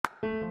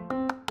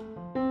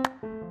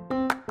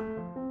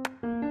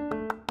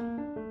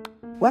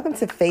Welcome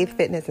to Faith,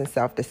 Fitness, and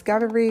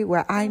Self-Discovery,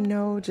 where I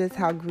know just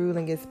how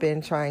grueling it's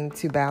been trying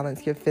to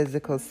balance your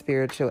physical,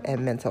 spiritual,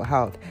 and mental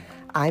health.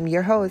 I'm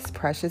your host,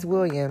 Precious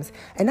Williams,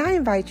 and I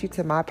invite you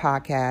to my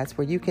podcast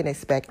where you can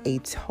expect a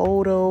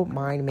total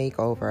mind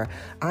makeover.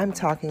 I'm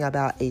talking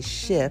about a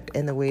shift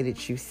in the way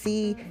that you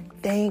see,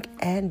 think,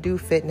 and do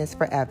fitness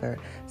forever.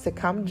 So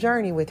come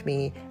journey with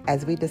me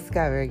as we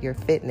discover your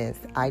fitness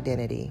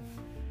identity.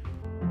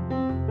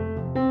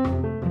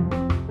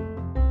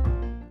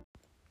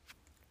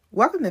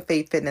 Welcome to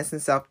Faith, Fitness,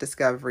 and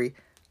Self-Discovery.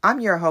 I'm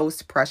your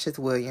host, Precious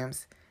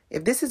Williams.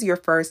 If this is your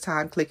first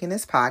time clicking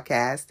this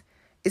podcast,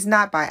 it's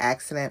not by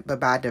accident, but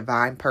by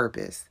divine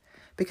purpose.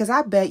 Because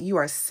I bet you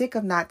are sick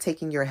of not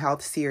taking your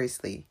health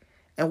seriously.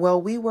 And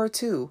well, we were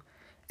too.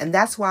 And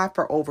that's why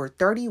for over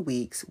 30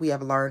 weeks, we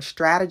have learned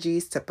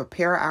strategies to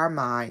prepare our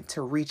mind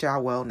to reach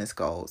our wellness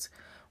goals.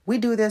 We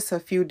do this a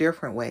few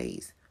different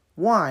ways.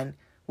 One,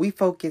 we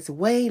focus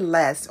way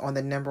less on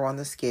the number on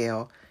the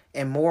scale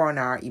and more on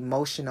our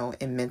emotional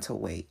and mental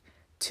weight.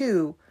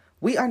 Two,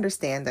 we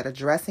understand that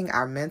addressing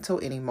our mental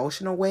and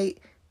emotional weight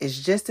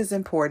is just as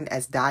important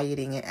as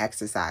dieting and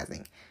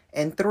exercising.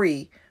 And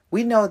three,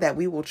 we know that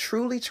we will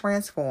truly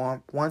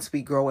transform once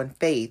we grow in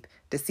faith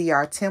to see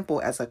our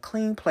temple as a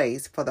clean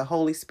place for the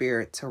Holy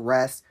Spirit to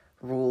rest,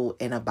 rule,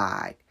 and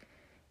abide.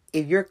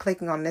 If you're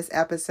clicking on this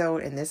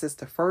episode and this is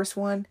the first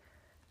one,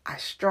 I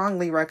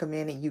strongly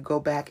recommend that you go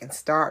back and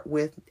start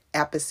with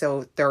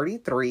episode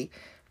 33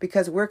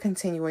 because we're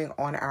continuing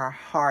on our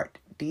heart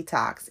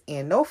detox.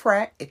 And no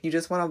fret, if you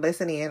just want to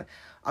listen in,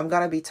 I'm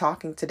going to be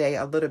talking today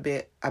a little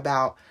bit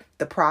about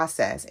the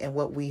process and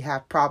what we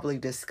have probably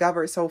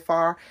discovered so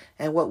far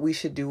and what we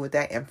should do with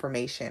that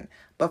information.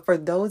 But for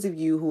those of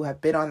you who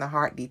have been on the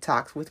heart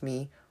detox with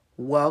me,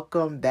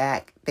 welcome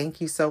back.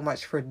 Thank you so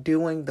much for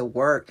doing the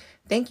work.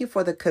 Thank you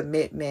for the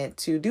commitment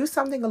to do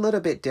something a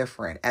little bit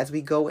different as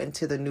we go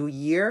into the new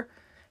year.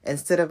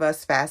 Instead of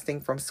us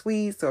fasting from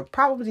sweets or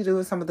probably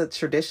doing some of the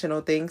traditional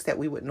things that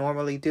we would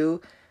normally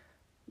do,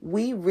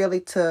 we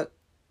really took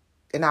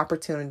an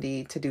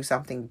opportunity to do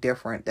something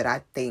different that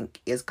I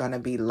think is going to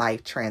be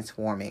life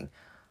transforming.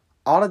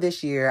 All of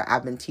this year,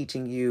 I've been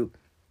teaching you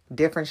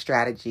different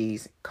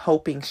strategies,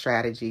 coping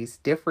strategies,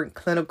 different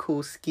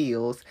clinical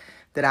skills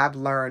that I've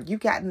learned. You've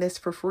gotten this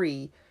for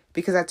free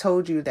because I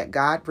told you that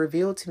God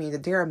revealed to me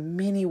that there are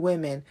many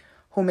women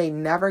who may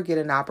never get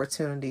an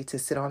opportunity to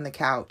sit on the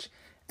couch.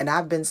 And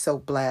I've been so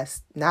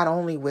blessed, not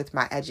only with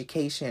my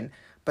education,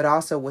 but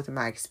also with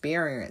my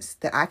experience,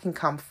 that I can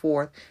come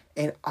forth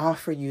and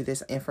offer you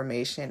this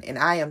information. And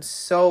I am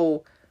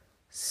so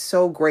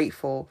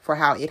grateful for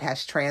how it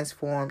has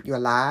transformed your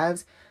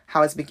lives,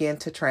 how it's begun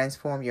to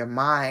transform your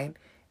mind.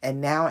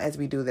 And now as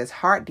we do this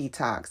heart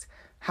detox,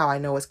 how I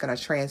know it's going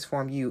to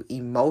transform you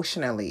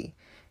emotionally.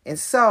 And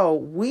so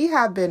we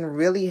have been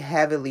really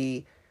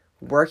heavily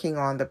working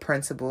on the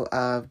principle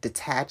of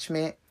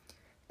detachment.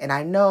 And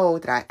I know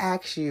that I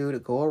asked you to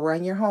go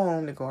around your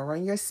home, to go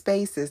around your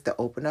spaces, to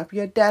open up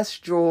your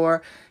desk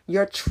drawer,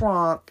 your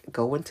trunk,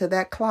 go into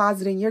that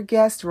closet in your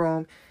guest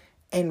room,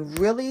 and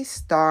really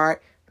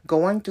start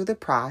going through the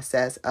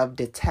process of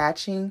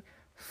detaching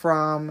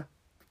from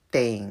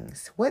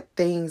things. What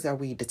things are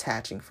we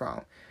detaching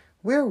from?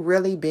 We're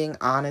really being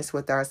honest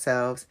with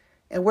ourselves,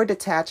 and we're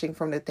detaching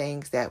from the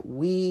things that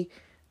we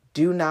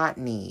do not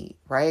need,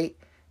 right?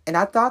 And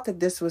I thought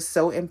that this was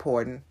so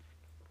important.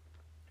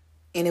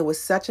 And it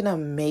was such an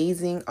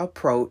amazing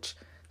approach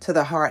to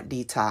the heart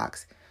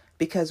detox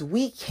because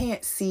we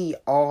can't see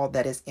all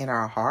that is in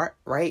our heart,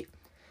 right?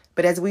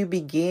 But as we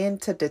begin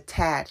to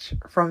detach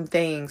from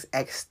things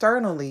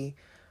externally,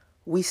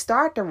 we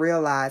start to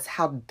realize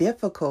how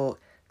difficult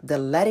the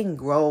letting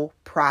go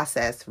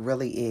process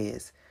really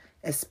is,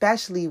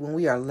 especially when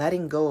we are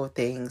letting go of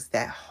things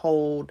that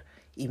hold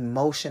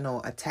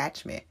emotional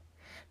attachment.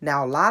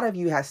 Now, a lot of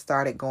you have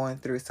started going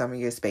through some of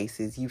your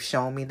spaces. You've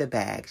shown me the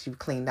bags. You've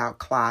cleaned out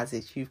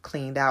closets. You've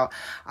cleaned out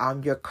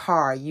your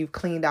car. You've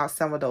cleaned out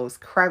some of those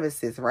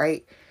crevices,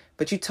 right?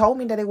 But you told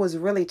me that it was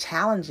really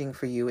challenging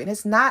for you. And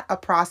it's not a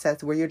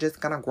process where you're just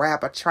going to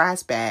grab a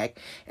trash bag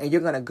and you're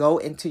going to go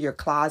into your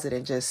closet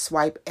and just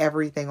swipe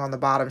everything on the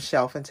bottom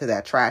shelf into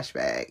that trash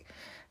bag.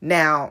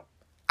 Now,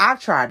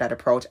 I've tried that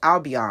approach. I'll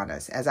be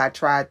honest. As I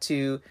tried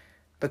to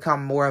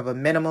become more of a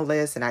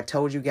minimalist, and I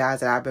told you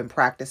guys that I've been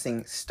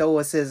practicing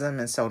stoicism,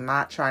 and so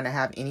not trying to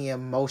have any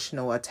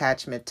emotional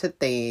attachment to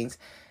things.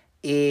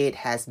 It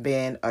has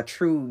been a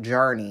true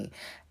journey.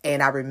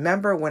 And I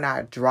remember when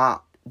I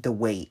dropped the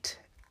weight,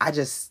 I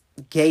just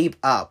gave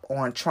up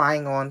on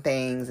trying on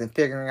things and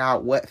figuring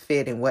out what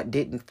fit and what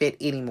didn't fit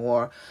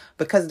anymore,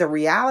 because the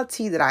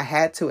reality that I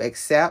had to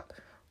accept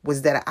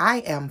was that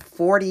I am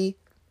 40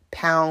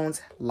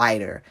 pounds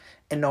lighter.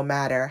 And no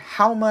matter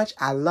how much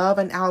I love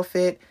an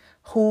outfit,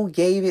 who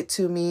gave it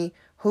to me,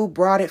 who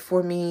brought it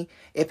for me,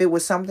 if it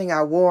was something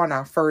I wore on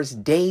our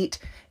first date,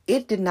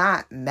 it did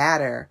not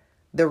matter.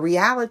 The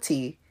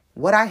reality,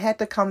 what I had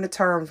to come to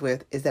terms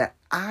with, is that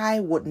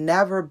I would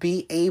never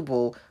be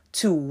able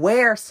to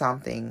wear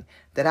something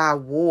that I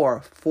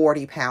wore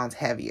 40 pounds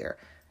heavier,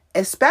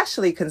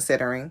 especially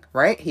considering,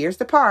 right? Here's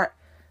the part.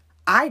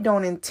 I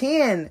don't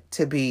intend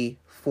to be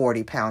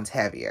 40 pounds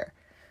heavier.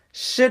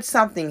 Should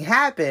something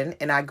happen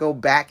and I go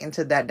back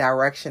into that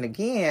direction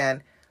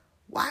again,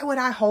 why would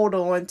I hold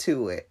on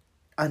to it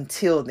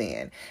until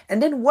then?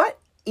 And then what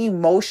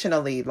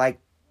emotionally, like,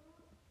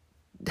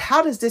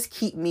 how does this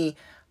keep me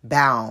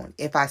bound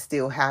if I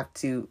still have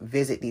to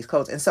visit these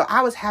clothes? And so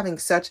I was having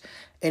such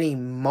an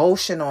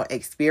emotional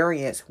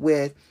experience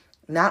with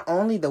not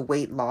only the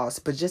weight loss,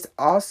 but just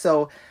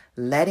also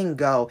letting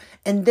go.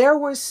 And there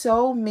were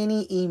so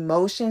many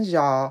emotions,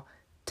 y'all,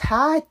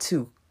 tied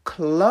to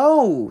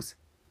clothes.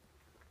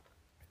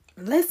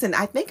 Listen,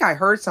 I think I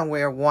heard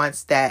somewhere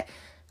once that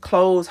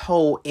clothes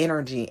hold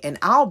energy. And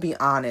I'll be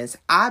honest,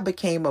 I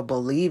became a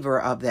believer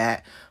of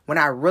that when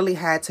I really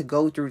had to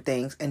go through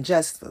things and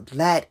just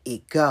let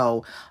it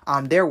go.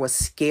 There was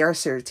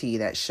scarcity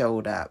that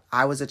showed up.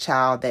 I was a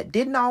child that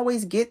didn't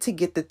always get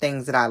the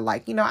things that I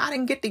like. I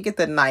didn't get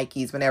the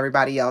Nikes when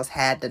everybody else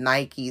had the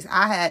Nikes.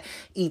 I had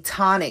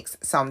Etonics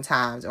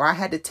sometimes, or I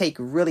had to take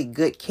really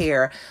good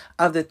care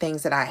of the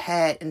things that I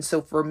had. And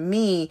so for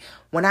me,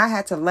 when I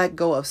had to let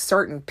go of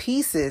certain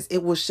pieces,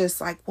 it was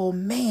just like, well,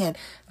 man,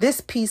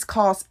 this piece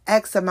costs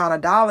X amount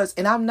of dollars.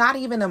 And I'm not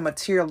even a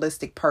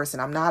materialistic person.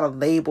 I'm not a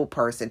label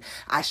person.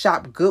 I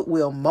shop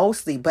Goodwill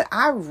mostly, but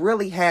I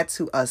really had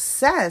to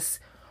assess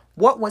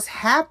what was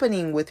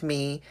happening with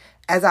me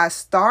as I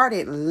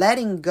started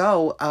letting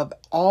go of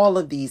all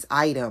of these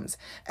items,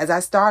 as I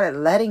started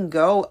letting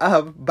go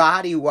of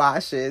body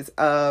washes,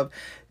 of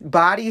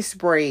body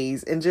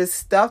sprays, and just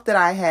stuff that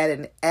I had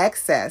in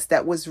excess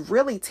that was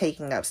really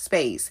taking up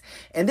space.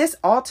 And this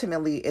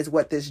ultimately is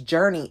what this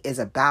journey is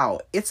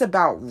about. It's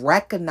about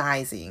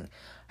recognizing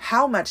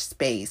how much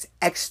space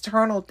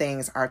external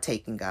things are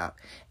taking up,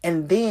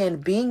 and then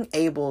being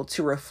able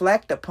to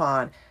reflect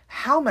upon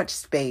how much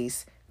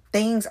space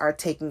things are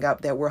taking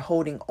up that we're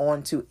holding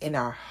on to in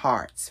our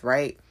hearts,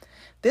 right?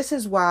 This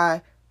is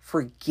why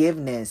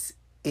forgiveness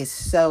is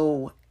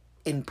so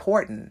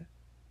important.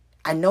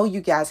 I know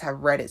you guys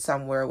have read it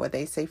somewhere where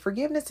they say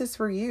forgiveness is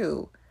for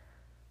you.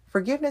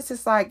 Forgiveness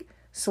is like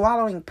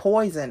swallowing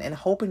poison and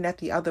hoping that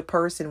the other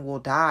person will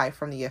die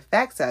from the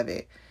effects of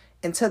it.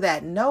 And to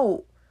that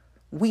note,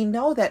 we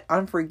know that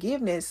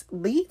unforgiveness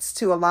leads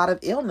to a lot of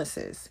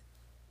illnesses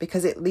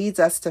because it leads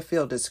us to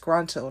feel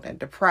disgruntled and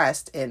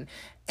depressed and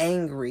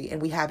angry,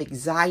 and we have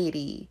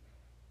anxiety.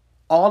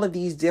 All of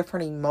these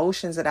different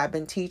emotions that I've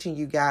been teaching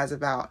you guys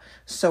about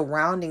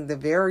surrounding the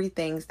very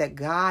things that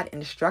God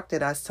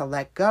instructed us to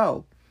let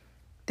go.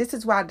 This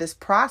is why this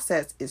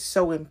process is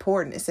so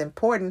important. It's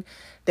important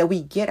that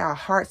we get our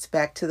hearts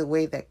back to the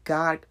way that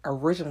God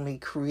originally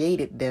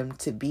created them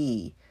to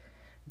be.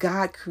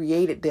 God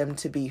created them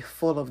to be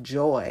full of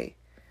joy,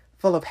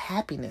 full of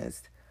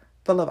happiness,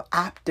 full of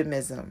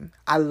optimism.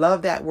 I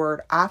love that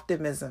word,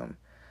 optimism,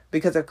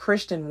 because of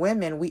Christian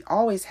women, we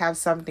always have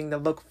something to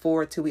look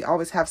forward to. We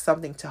always have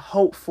something to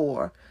hope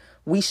for.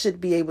 We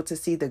should be able to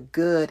see the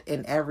good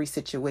in every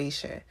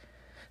situation.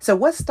 So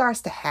what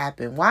starts to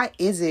happen? Why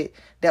is it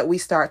that we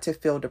start to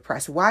feel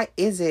depressed? Why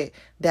is it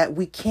that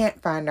we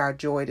can't find our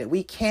joy, that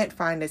we can't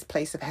find this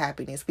place of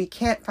happiness? We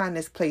can't find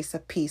this place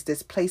of peace,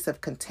 this place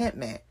of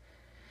contentment.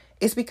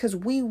 It's because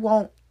we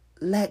won't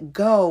let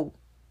go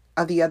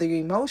of the other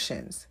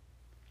emotions.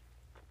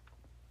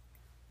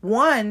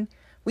 One,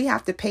 we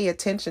have to pay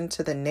attention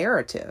to the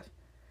narrative.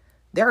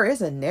 There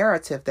is a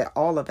narrative that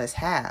all of us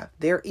have.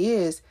 There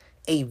is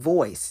a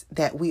voice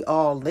that we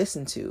all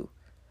listen to.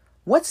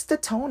 What's the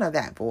tone of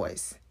that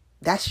voice?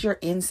 That's your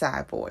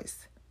inside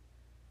voice.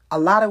 A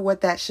lot of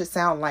what that should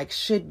sound like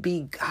should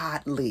be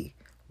godly.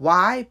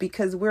 Why?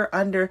 Because we're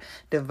under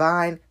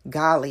divine,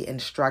 godly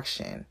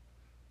instruction.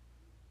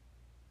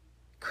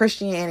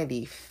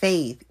 Christianity,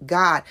 faith,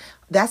 God,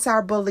 that's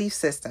our belief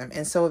system.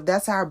 And so if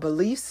that's our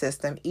belief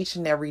system, each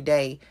and every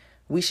day,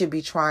 we should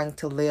be trying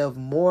to live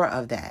more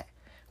of that.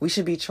 We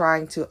should be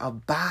trying to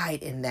abide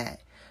in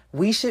that.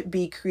 We should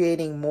be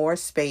creating more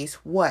space,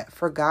 what?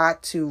 For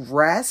God to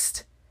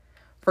rest,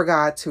 for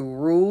God to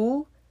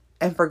rule,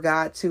 and for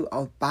God to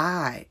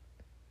abide.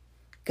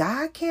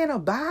 God can't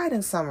abide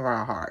in some of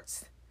our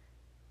hearts.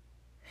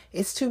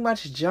 It's too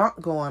much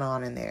junk going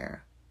on in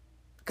there.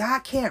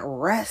 God can't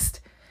rest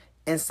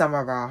in some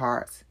of our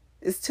hearts.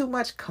 It's too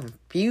much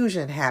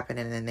confusion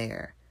happening in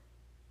there.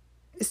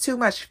 It's too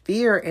much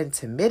fear and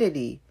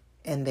timidity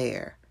in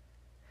there.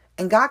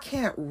 And God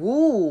can't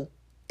rule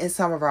in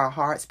some of our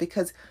hearts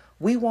because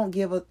we won't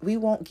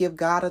give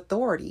God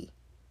authority.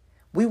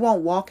 We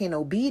won't walk in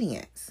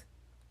obedience.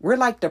 We're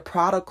like the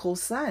prodigal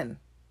son.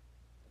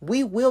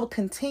 We will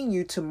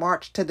continue to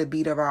march to the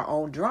beat of our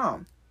own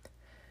drum.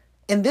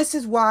 And this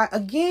is why,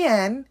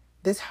 again,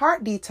 this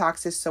heart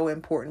detox is so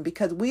important,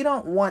 because we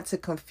don't want to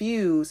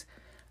confuse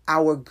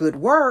our good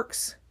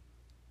works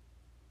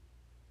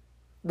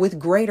with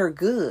greater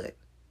good.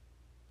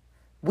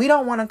 We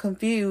don't want to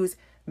confuse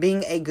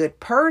being a good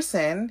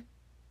person,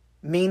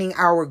 meaning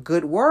our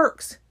good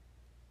works,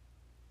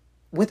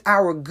 with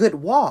our good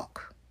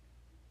walk.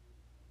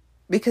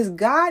 because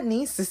God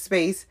needs the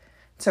space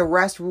to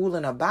rest, rule,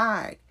 and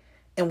abide.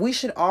 And we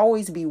should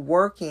always be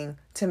working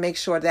to make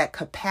sure that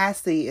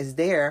capacity is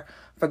there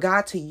for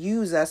God to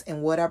use us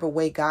in whatever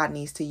way God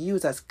needs to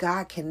use us.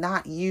 God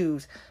cannot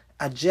use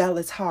a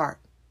jealous heart.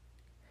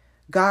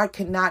 God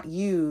cannot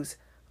use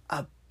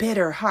a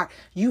bitter heart.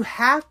 You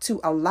have to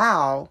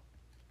allow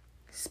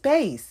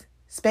space.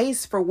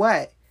 Space for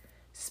what?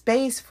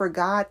 Space for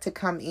God to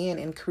come in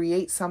and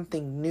create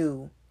something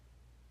new.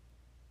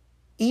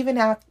 Even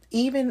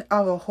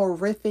of a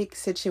horrific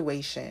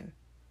situation.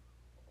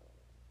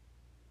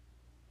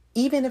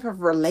 Even if a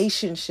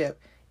relationship,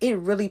 it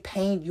really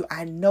pained you.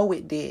 I know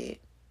it did.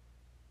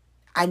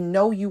 I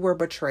know you were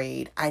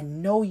betrayed. I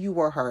know you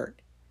were hurt.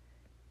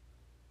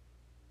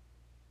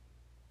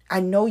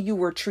 I know you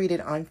were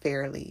treated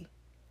unfairly.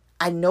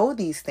 I know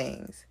these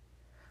things.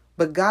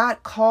 But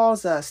God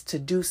calls us to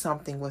do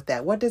something with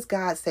that. What does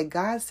God say?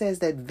 God says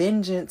that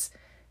vengeance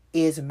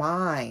is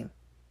mine.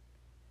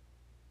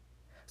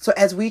 So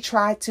as we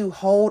try to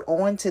hold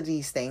on to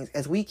these things,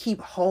 as we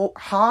keep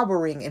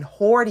harboring and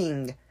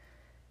hoarding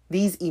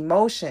these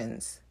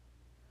emotions,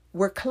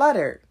 we're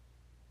cluttered.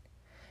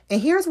 And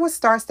here's what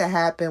starts to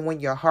happen when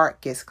your heart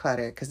gets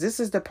cluttered, because this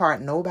is the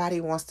part nobody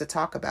wants to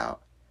talk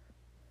about.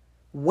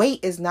 Weight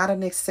is not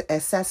an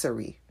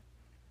accessory.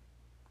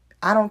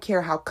 I don't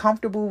care how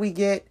comfortable we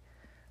get.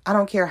 I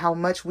don't care how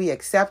much we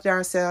accept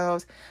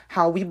ourselves,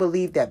 how we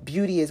believe that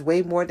beauty is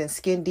way more than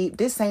skin deep.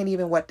 This ain't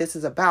even what this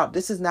is about.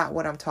 This is not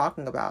what I'm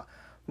talking about.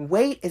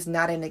 Weight is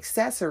not an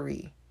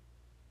accessory.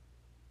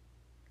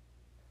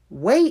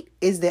 Weight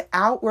is the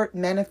outward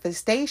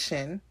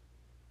manifestation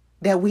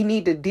that we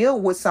need to deal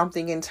with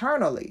something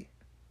internally.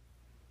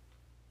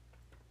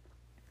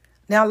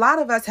 Now, a lot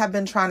of us have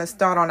been trying to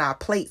start on our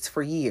plates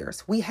for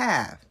years. We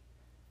have.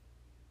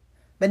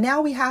 But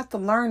now we have to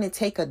learn to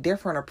take a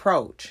different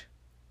approach.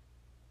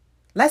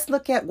 Let's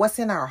look at what's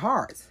in our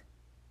hearts.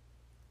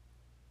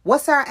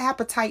 What's our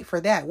appetite for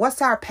that?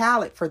 What's our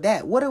palate for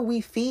that? What are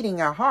we feeding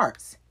our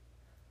hearts?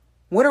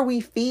 What are we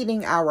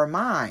feeding our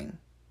mind?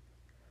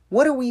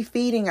 What are we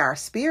feeding our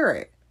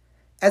spirit?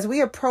 As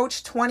we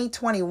approach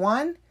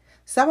 2021,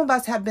 some of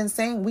us have been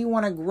saying we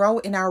want to grow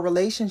in our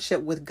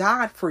relationship with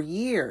God for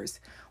years.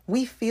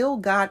 We feel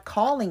God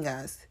calling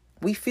us.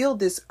 We feel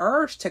this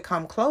urge to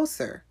come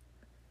closer.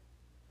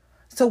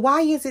 So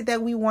why is it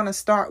that we want to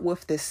start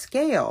with the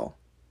scale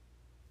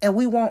and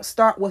we won't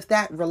start with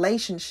that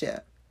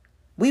relationship?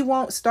 We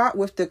won't start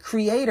with the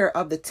creator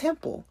of the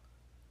temple.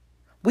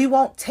 We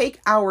won't take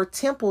our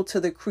temple to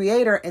the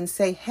creator and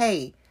say,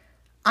 hey,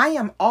 I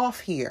am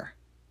off here.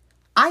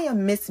 I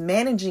am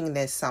mismanaging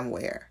this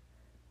somewhere.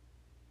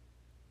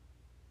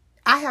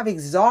 I have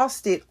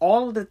exhausted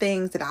all of the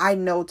things that I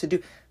know to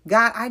do.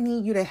 God, I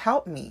need you to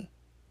help me.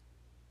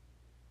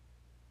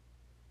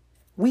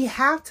 We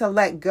have to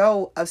let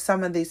go of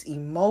some of this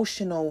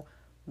emotional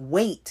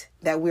weight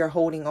that we're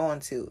holding on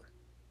to.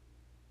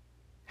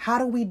 How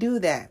do we do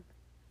that?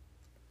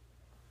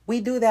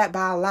 We do that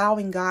by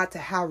allowing God to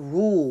have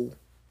rule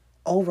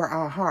over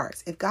our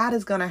hearts. If God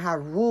is going to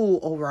have rule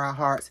over our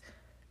hearts,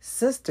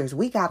 sisters,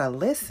 we got to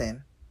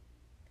listen.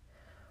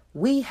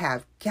 We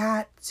have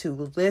got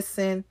to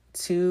listen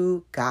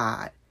to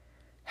God.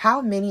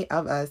 How many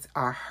of us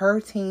are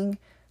hurting?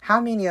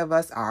 How many of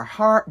us are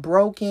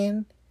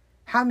heartbroken?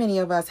 How many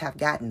of us have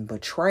gotten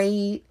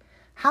betrayed?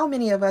 How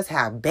many of us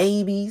have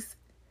babies?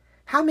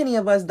 How many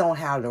of us don't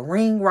have the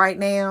ring right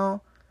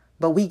now,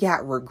 but we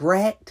got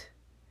regret?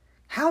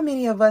 How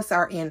many of us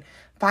are in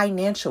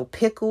financial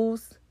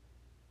pickles?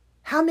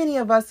 How many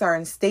of us are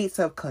in states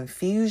of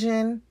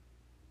confusion?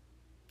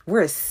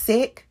 We're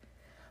sick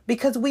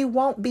because we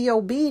won't be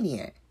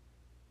obedient,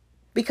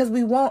 because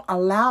we won't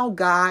allow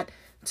God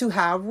to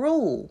have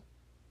rule.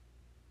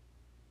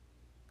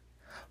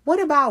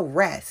 What about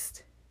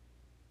rest?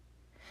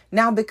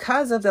 Now,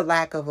 because of the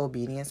lack of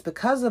obedience,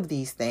 because of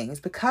these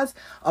things, because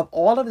of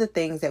all of the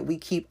things that we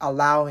keep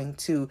allowing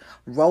to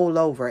roll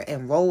over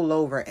and roll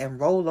over and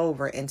roll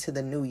over into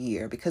the new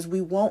year, because we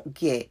won't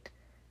get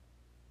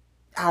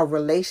our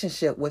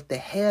relationship with the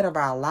head of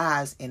our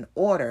lives in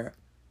order,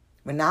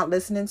 we're not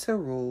listening to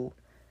rule,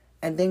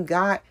 and then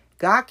God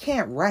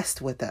can't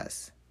rest with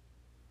us.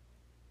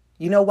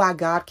 You know why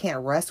God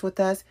can't rest with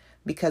us?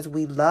 Because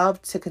we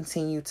love to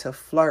continue to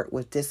flirt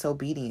with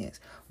disobedience.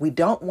 We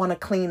don't want to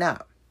clean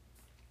up.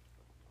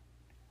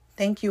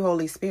 Thank you,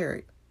 Holy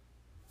Spirit.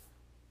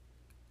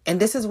 And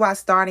this is why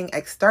starting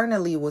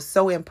externally was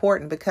so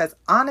important, because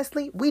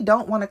honestly, we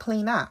don't want to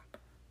clean up.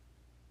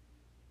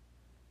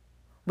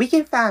 We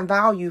can find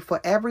value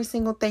for every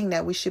single thing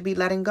that we should be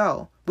letting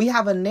go. We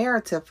have a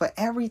narrative for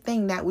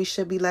everything that we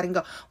should be letting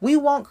go. We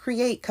won't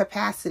create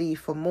capacity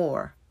for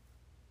more.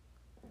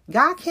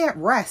 God can't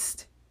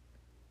rest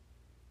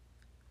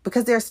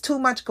because there's too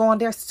much going.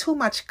 There's too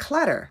much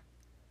clutter.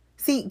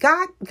 See,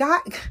 God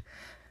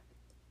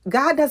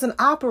doesn't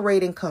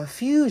operate in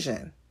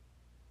confusion.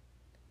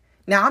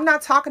 Now, I'm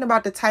not talking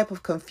about the type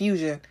of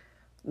confusion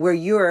where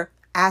you're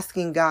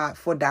asking God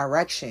for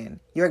direction.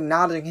 You're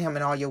acknowledging him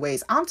in all your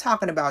ways. I'm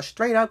talking about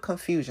straight up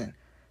confusion.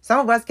 Some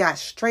of us got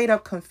straight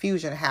up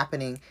confusion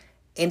happening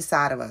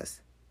inside of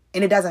us.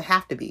 And it doesn't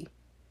have to be.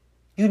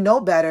 You know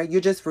better.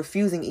 You're just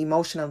refusing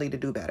emotionally to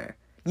do better.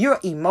 You're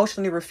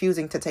emotionally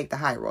refusing to take the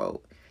high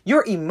road.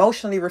 You're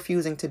emotionally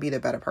refusing to be the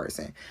better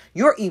person.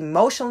 You're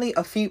emotionally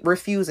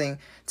refusing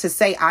to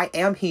say, I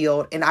am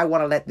healed and I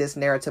want to let this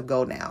narrative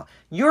go now.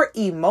 You're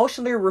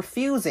emotionally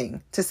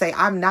refusing to say,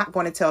 I'm not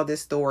going to tell this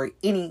story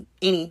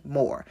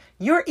anymore.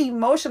 You're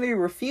emotionally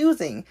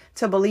refusing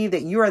to believe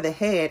that you are the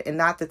head and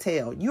not the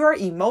tail. You're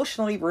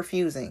emotionally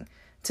refusing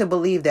to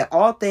believe that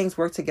all things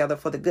work together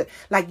for the good.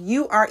 Like,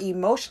 you are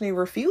emotionally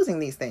refusing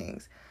these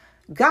things.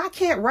 God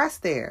can't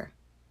rest there.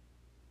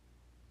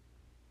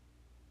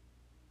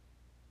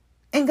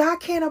 And God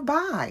can't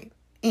abide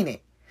in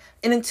it.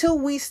 And until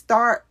we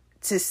start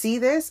to see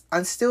this,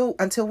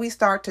 until we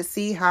start to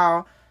see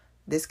how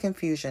this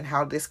confusion,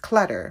 how this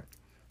clutter,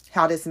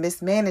 how this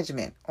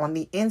mismanagement on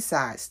the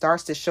inside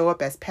starts to show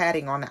up as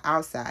padding on the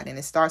outside, and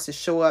it starts to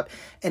show up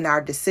in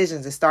our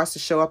decisions, it starts to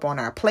show up on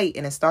our plate,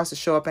 and it starts to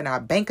show up in our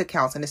bank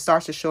accounts, and it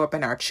starts to show up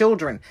in our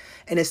children,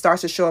 and it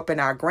starts to show up in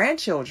our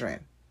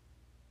grandchildren.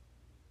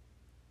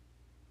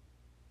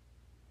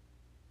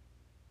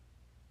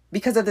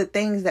 Because of the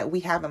things that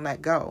we haven't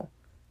let go.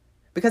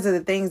 Because of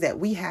the things that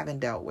we haven't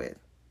dealt with.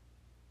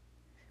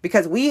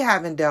 Because we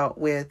haven't dealt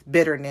with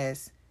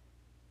bitterness.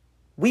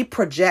 We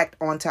project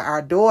onto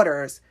our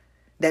daughters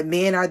that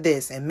men are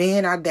this and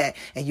men are that.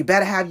 And you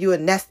better have you a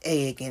nest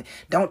egg. And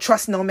don't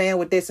trust no man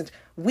with this. And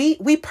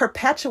we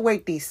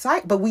perpetuate these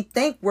cycles, but we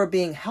think we're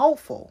being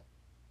helpful.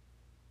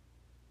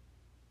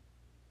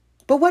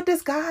 But what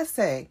does God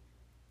say?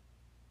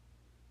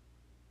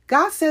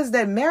 God says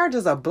that marriage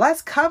is a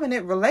blessed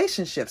covenant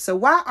relationship. So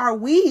why are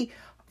we,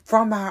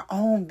 from our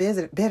own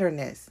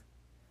bitterness,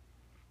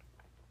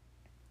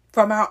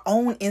 from our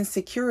own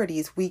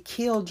insecurities, we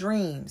kill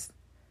dreams?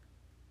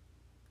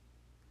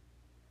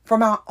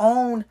 From our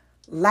own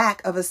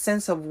lack of a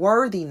sense of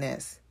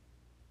worthiness,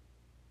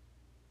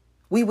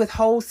 we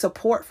withhold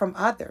support from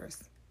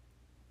others.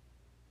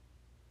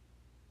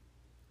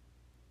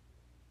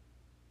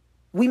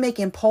 We make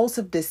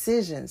impulsive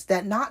decisions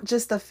that not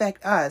just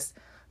affect us,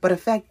 but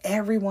affect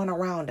everyone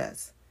around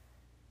us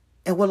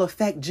and will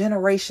affect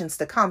generations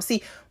to come.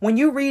 See, when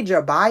you read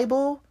your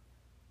Bible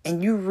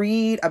and you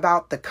read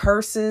about the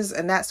curses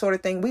and that sort of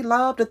thing, we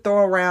love to throw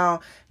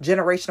around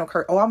generational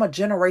curse. Oh, I'm a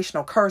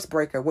generational curse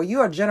breaker. Well,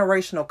 you're a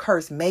generational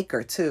curse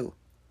maker too.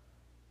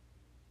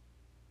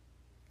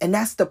 And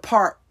that's the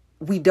part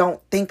we don't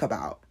think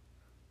about.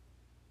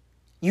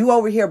 You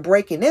over here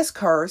breaking this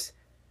curse.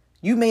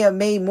 You may have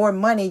made more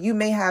money. You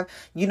may have,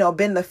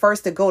 been the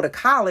first to go to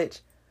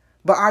college.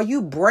 But are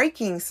you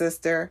breaking,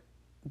 sister,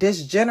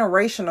 this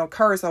generational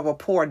curse of a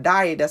poor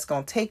diet that's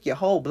going to take your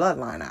whole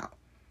bloodline out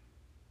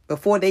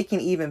before they can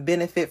even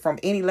benefit from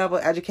any level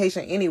of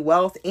education, any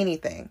wealth,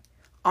 anything?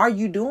 Are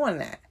you doing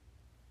that?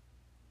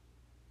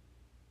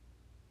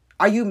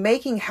 Are you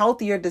making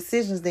healthier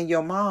decisions than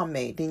your mom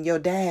made, than your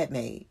dad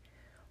made?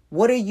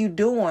 What are you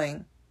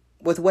doing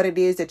with what it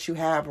is that you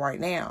have right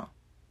now?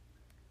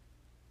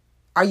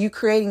 Are you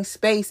creating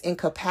space and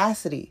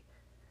capacity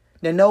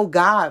to know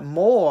God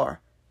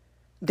more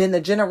than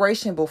the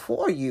generation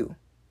before you?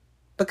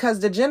 Because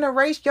the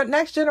generation, your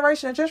next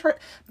generation,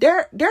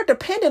 they're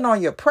dependent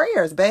on your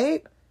prayers,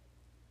 babe.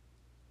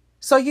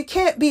 So you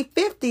can't be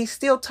 50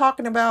 still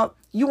talking about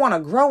you want to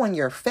grow in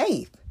your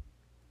faith.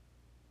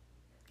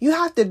 You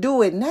have to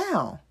do it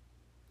now.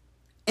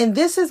 And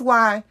this is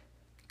why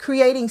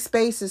creating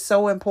space is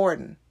so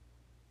important.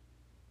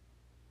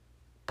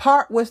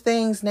 Part with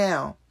things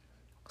now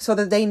so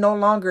that they no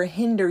longer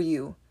hinder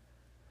you,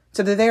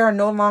 so that they are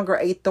no longer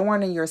a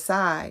thorn in your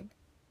side,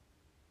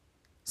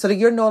 so that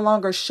you're no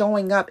longer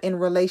showing up in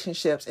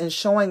relationships and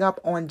showing up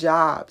on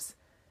jobs.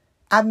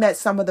 I've met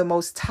some of the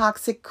most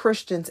toxic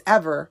Christians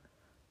ever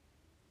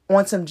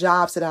on some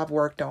jobs that I've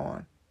worked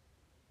on.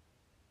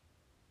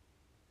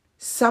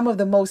 Some of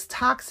the most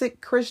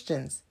toxic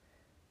Christians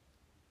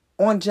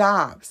on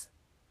jobs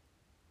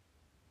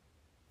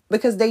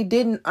because they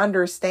didn't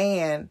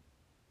understand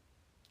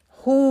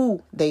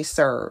who they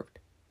served,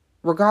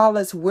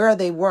 regardless where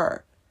they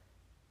were.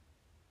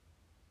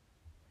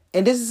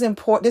 And this is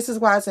important. This is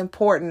why it's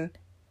important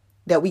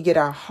that we get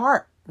our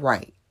heart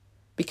right.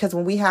 Because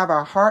when we have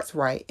our hearts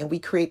right and we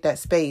create that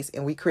space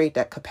and we create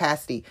that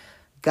capacity,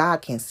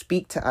 God can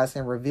speak to us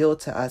and reveal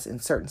to us in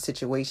certain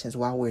situations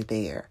while we're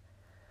there.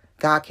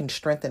 God can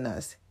strengthen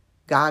us.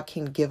 God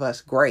can give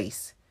us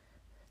grace.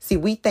 See,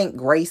 we think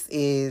grace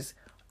is,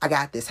 I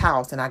got this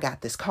house and I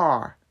got this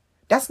car.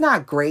 That's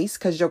not grace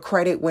because your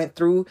credit went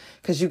through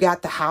because you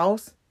got the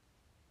house.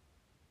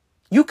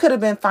 You could have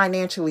been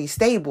financially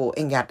stable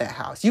and got that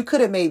house. You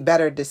could have made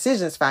better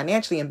decisions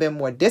financially and been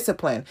more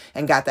disciplined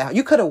and got that house.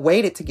 You could have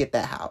waited to get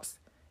that house.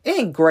 It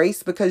ain't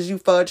grace because you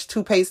fudged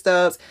 2 pay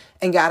stubs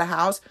and got a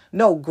house.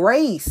 No,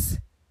 grace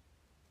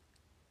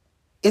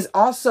is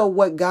also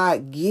what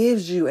God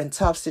gives you in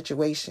tough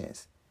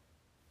situations.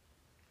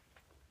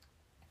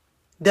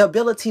 The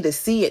ability to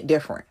see it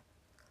different.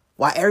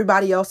 while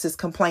everybody else is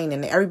complaining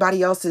and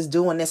everybody else is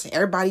doing this and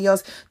everybody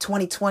else,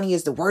 2020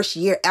 is the worst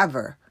year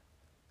ever.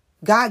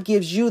 God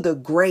gives you the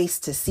grace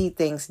to see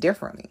things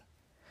differently.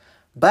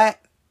 But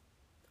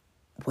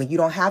when you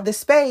don't have the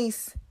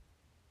space,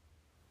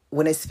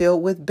 when it's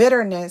filled with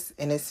bitterness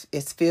and it's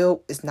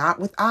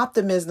not with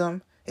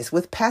optimism, it's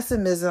with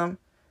pessimism.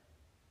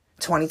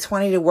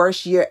 2020, the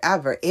worst year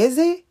ever. Is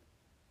it?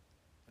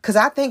 Because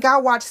I think I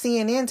watched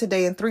CNN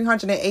today and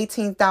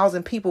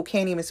 318,000 people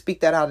can't even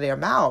speak that out of their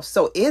mouths.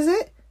 So is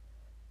it?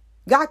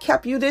 God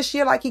kept you this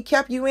year like he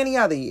kept you any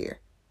other year.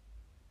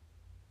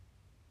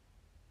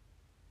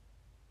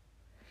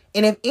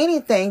 And if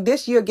anything,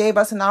 this year gave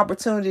us an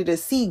opportunity to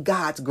see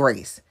God's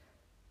grace.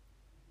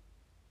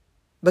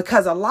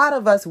 Because a lot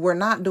of us were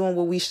not doing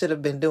what we should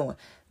have been doing.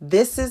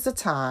 This is the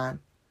time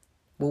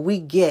where we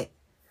get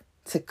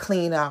to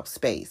clean out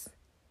space.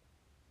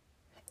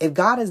 If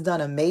God has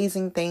done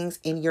amazing things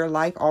in your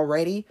life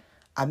already,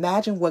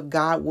 imagine what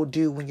God will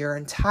do when your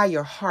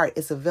entire heart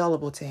is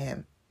available to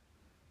him.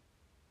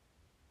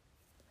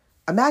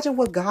 Imagine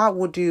what God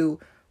will do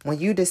when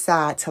you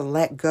decide to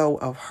let go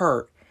of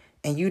hurt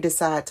and you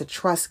decide to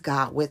trust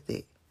God with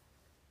it.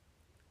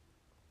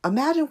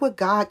 Imagine what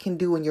God can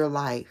do in your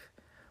life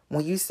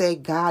when you say,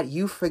 God,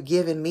 you've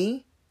forgiven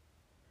me,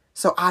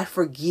 so I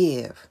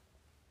forgive.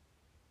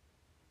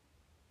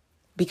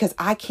 Because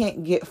I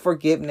can't get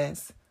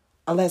forgiveness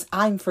unless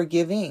I'm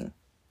forgiving.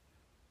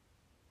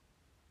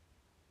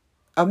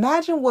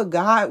 Imagine what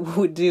God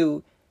would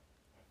do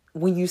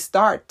when you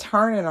start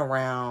turning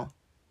around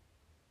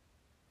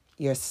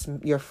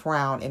your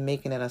frown and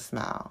making it a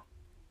smile.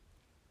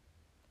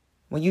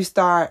 When you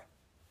start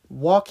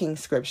walking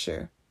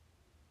scripture,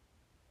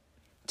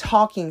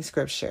 talking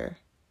scripture,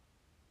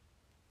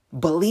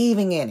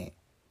 believing in it,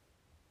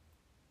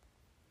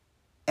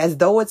 as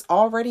though it's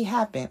already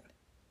happened.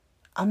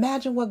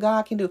 Imagine what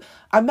God can do.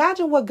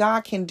 Imagine what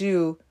God can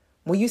do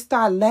when you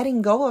start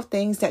letting go of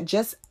things that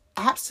just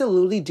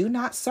absolutely do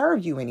not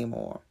serve you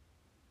anymore.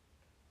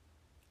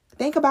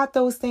 Think about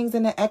those things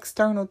in the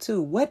external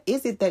too. What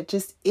is it that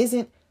just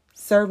isn't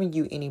serving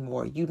you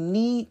anymore? You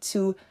need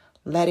to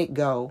let it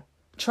go.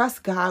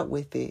 Trust God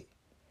with it.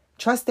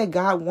 Trust that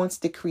God wants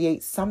to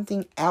create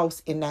something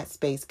else in that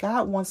space.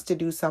 God wants to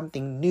do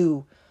something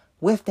new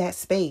with that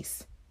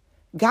space.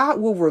 God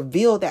will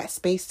reveal that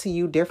space to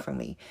you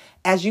differently.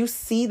 As you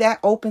see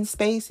that open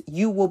space,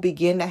 you will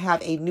begin to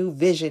have a new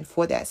vision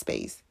for that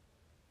space.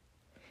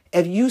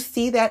 If you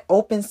see that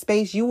open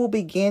space, you will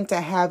begin to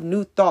have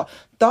new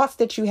thoughts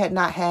that you had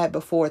not had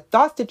before,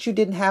 thoughts that you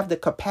didn't have the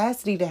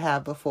capacity to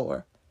have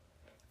before.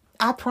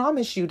 I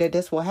promise you that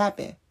this will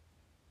happen.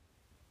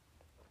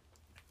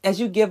 As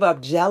you give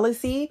up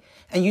jealousy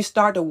and you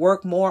start to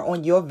work more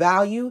on your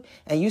value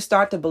and you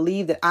start to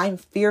believe that I'm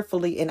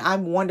fearfully and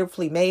I'm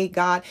wonderfully made,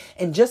 God.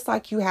 And just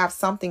like you have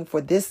something for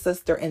this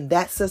sister and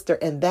that sister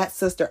and that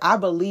sister, I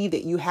believe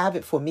that you have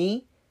it for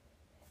me.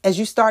 As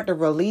you start to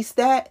release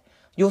that,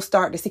 you'll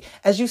start to see,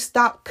 as you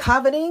stop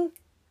coveting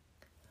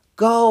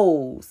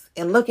goals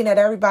and looking at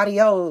everybody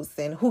else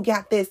and who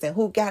got this and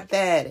who got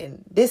that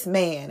and this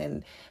man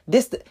and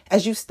this,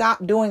 as you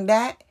stop doing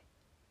that,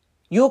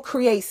 you'll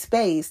create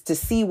space to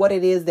see what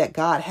it is that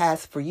God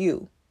has for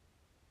you.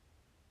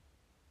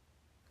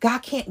 God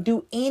can't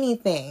do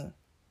anything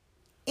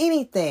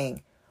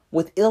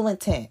with ill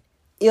intent,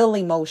 ill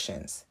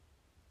emotions.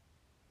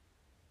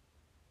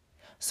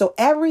 So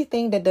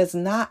everything that does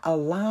not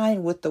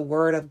align with the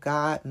word of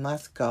God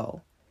must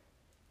go.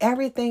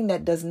 Everything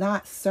that does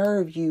not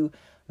serve you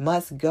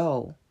must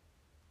go.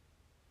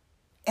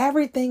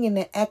 Everything in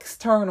the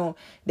external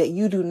that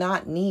you do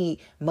not need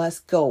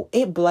must go.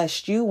 It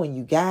blessed you when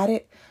you got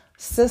it.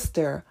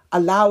 Sister,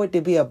 allow it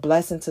to be a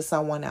blessing to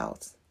someone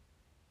else.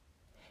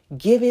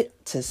 Give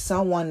it to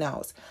someone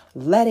else.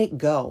 Let it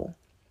go.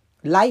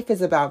 Life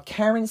is about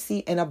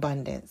currency and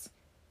abundance.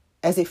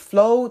 As it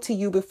flowed to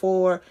you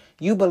before,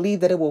 you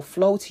believe that it will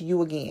flow to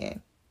you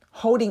again.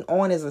 Holding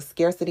on is a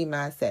scarcity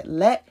mindset.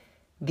 Let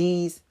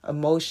these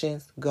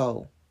emotions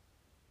go.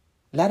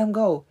 Let them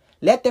go.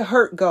 Let the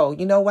hurt go.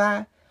 You know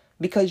why?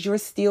 Because you're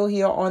still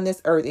here on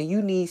this earth and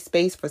you need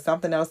space for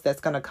something else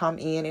that's going to come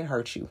in and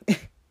hurt you.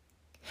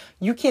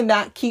 You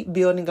cannot keep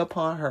building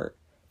upon hurt.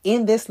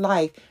 In this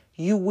life,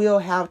 you will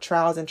have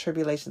trials and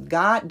tribulations.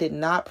 God did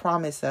not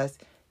promise us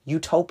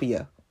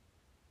utopia.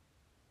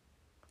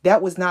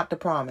 That was not the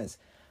promise.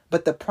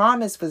 But the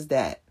promise was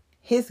that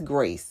his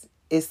grace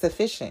is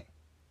sufficient.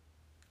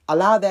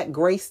 Allow that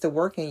grace to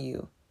work in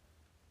you.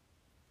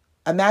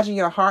 Imagine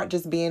your heart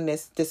just being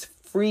this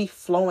free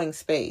flowing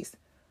space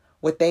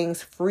where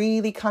things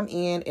freely come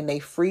in and they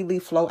freely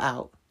flow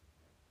out.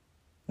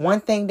 One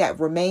thing that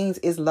remains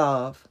is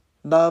love.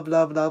 Love,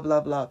 love, love,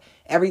 love, love.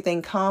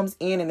 Everything comes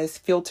in and is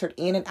filtered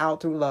in and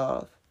out through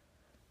love.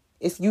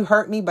 It's you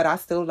hurt me, but I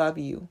still love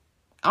you.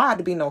 I don't have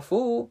to be no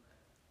fool,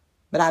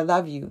 but I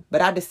love you.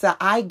 But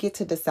I get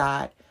to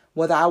decide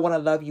whether I want to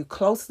love you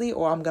closely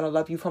or I'm going to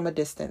love you from a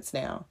distance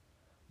now.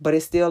 But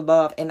it's still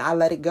love and I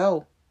let it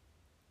go.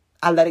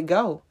 I let it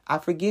go. I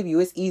forgive you.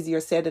 It's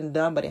easier said than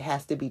done, but it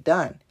has to be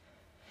done.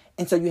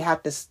 And so you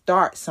have to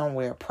start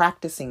somewhere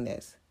practicing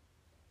this.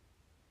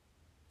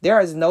 There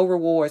is no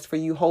rewards for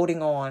you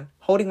holding on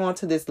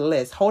to this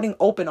list, holding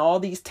open all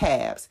these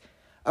tabs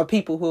of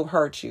people who have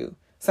hurt you.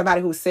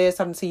 Somebody who said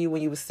something to you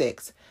when you were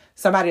 6.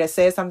 Somebody that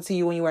said something to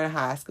you when you were in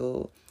high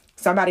school.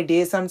 Somebody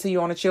did something to you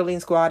on a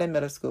cheerleading squad in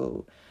middle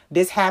school.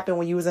 This happened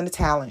when you was in a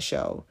talent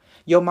show.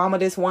 Your mama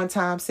this one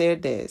time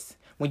said this.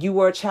 When you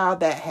were a child,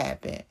 that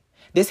happened.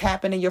 This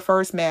happened in your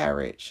first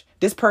marriage.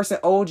 This person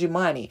owed you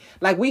money.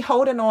 Like, we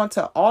holding on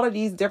to all of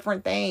these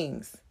different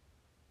things.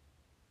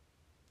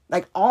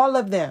 Like, all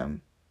of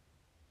them.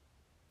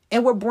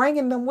 And we're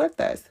bringing them with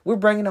us. We're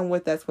bringing them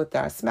with us with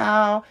our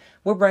smile.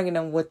 We're bringing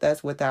them with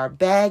us with our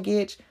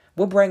baggage.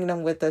 We're bringing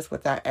them with us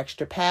with our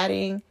extra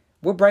padding.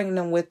 We're bringing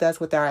them with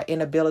us with our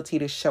inability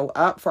to show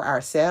up for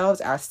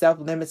ourselves, our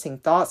self-limiting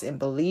thoughts and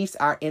beliefs,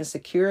 our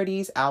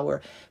insecurities,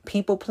 our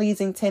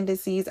people-pleasing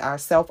tendencies, our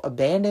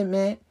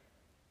self-abandonment.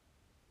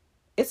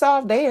 It's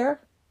all there.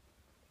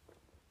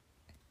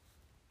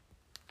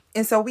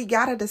 And so we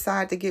got to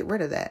decide to get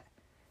rid of that.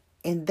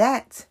 And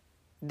that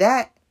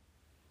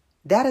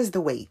is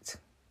the weight.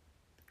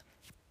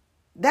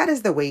 That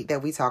is the weight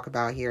that we talk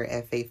about here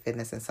at Faith,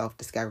 Fitness, and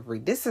Self-Discovery.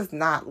 This is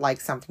not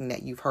like something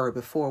that you've heard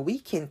before. We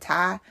can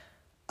tie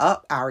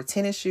up our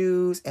tennis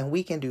shoes and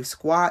we can do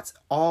squats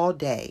all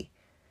day.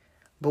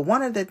 But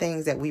one of the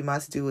things that we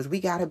must do is we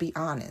got to be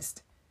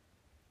honest.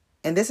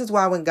 And this is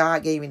why when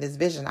God gave me this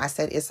vision, I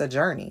said it's a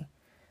journey.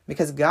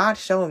 Because God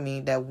showed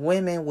me that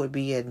women would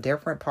be in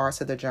different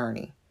parts of the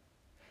journey.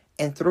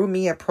 And through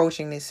me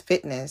approaching this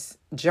fitness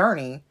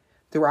journey,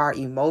 through our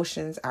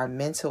emotions, our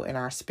mental, and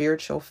our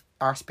spiritual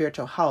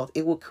health,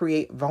 it will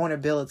create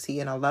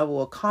vulnerability and a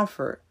level of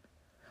comfort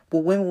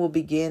where women will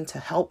begin to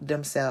help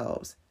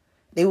themselves.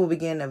 They will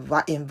begin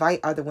to invite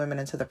other women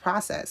into the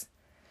process.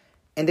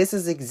 And this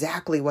is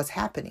exactly what's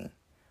happening.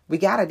 We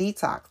got to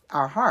detox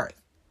our heart.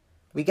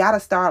 We got to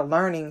start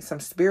learning some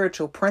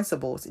spiritual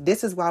principles.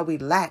 This is why we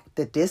lack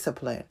the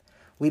discipline.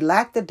 We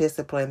lack the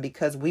discipline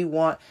because we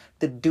want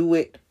the do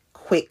it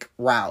quick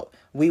route.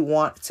 We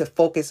want to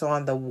focus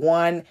on the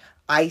one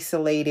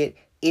isolated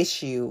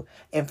issue.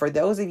 And for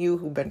those of you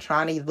who've been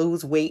trying to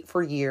lose weight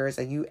for years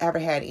and you ever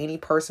had any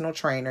personal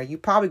trainer, you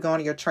probably gone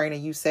to your trainer,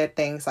 you said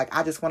things like,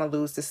 I just want to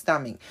lose the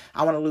stomach.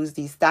 I want to lose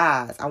these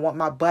thighs. I want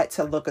my butt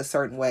to look a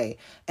certain way.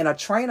 And a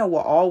trainer will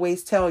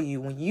always tell you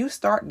when you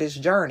start this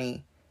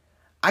journey,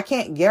 I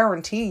can't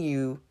guarantee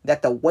you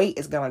that the weight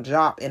is going to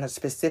drop in a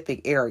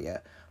specific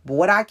area. But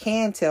what I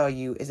can tell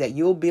you is that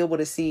you'll be able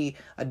to see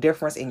a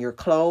difference in your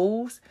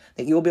clothes,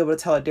 that you'll be able to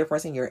tell a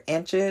difference in your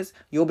inches.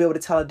 You'll be able to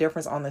tell a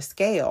difference on the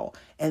scale.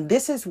 And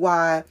this is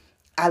why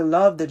I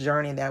love the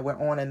journey that we're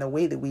on and the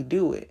way that we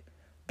do it.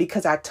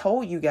 Because I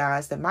told you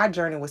guys that my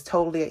journey was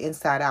totally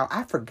inside out.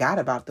 I forgot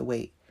about the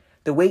weight.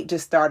 The weight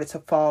just started to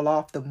fall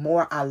off the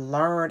more I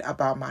learned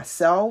about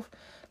myself.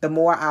 The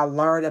more I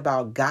learned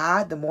about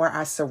God, the more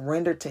I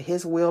surrendered to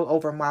His will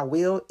over my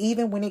will.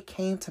 Even when it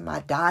came to my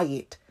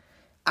diet,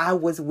 I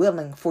was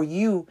willing. For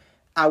you,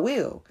 I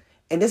will.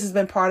 And this has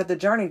been part of the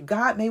journey.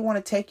 God may want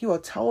to take you a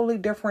totally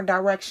different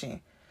direction.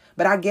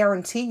 But I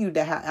guarantee you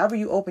that however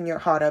you open your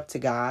heart up to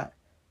God,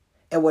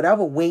 and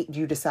whatever weight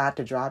you decide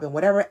to drop, and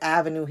whatever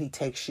avenue He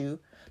takes you,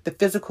 the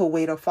physical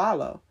weight will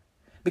follow.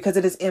 Because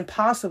it is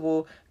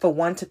impossible for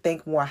one to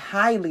think more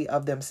highly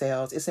of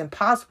themselves. It's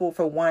impossible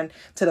for one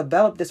to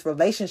develop this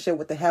relationship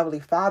with the Heavenly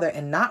Father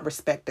and not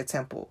respect the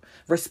temple.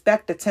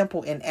 Respect the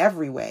temple in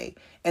every way.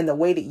 In the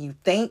way that you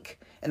think,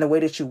 in the way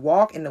that you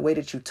walk, in the way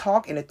that you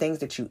talk, in the things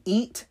that you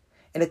eat,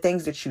 in the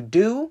things that you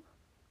do,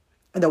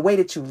 in the way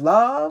that you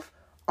love.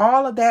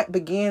 All of that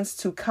begins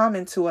to come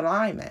into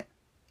alignment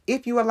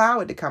if you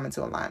allow it to come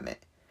into alignment.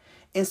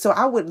 And so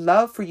I would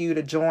love for you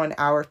to join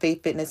our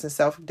Faith, Fitness, and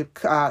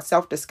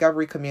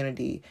Self-Discovery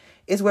community.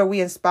 It's where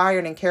we inspire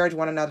and encourage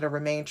one another to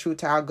remain true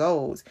to our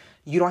goals.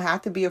 You don't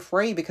have to be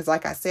afraid because,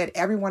 like I said,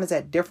 everyone is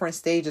at different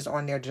stages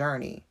on their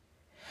journey.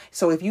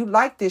 So if you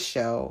like this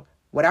show,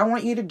 what I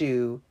want you to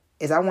do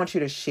is I want you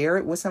to share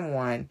it with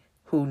someone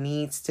who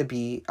needs to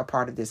be a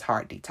part of this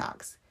heart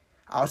detox.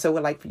 I also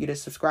would like for you to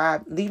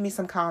subscribe. Leave me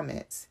some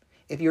comments.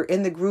 If you're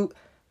in the group,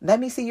 let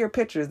me see your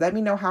pictures. Let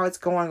me know how it's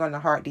going on the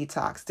heart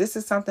detox. This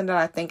is something that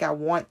I think I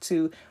want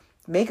to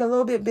make a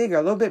little bit bigger,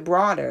 a little bit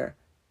broader,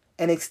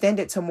 and extend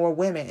it to more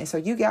women. And so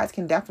you guys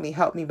can definitely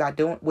help me by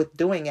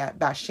doing that,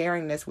 by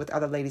sharing this with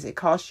other ladies. It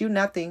costs you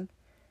nothing,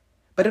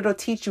 but it'll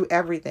teach you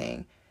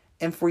everything.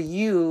 And for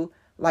you,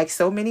 like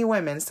so many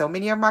women, so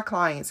many of my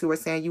clients who are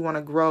saying you want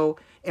to grow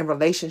in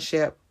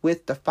relationship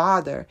with the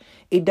Father,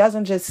 it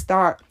doesn't just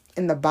start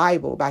in the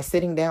Bible by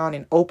sitting down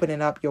and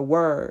opening up your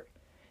word.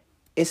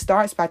 It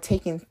starts by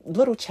taking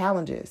little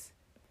challenges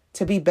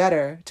to be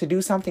better, to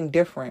do something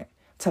different,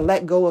 to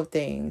let go of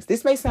things.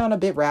 This may sound a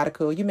bit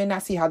radical. You may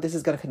not see how this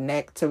is going to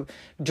connect to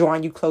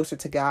drawing you closer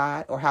to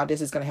God or how this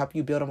is going to help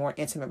you build a more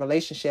intimate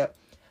relationship.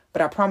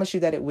 But I promise you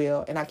that it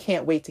will. And I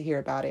can't wait to hear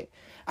about it.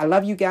 I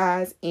love you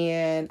guys,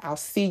 and I'll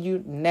see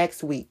you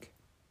next week.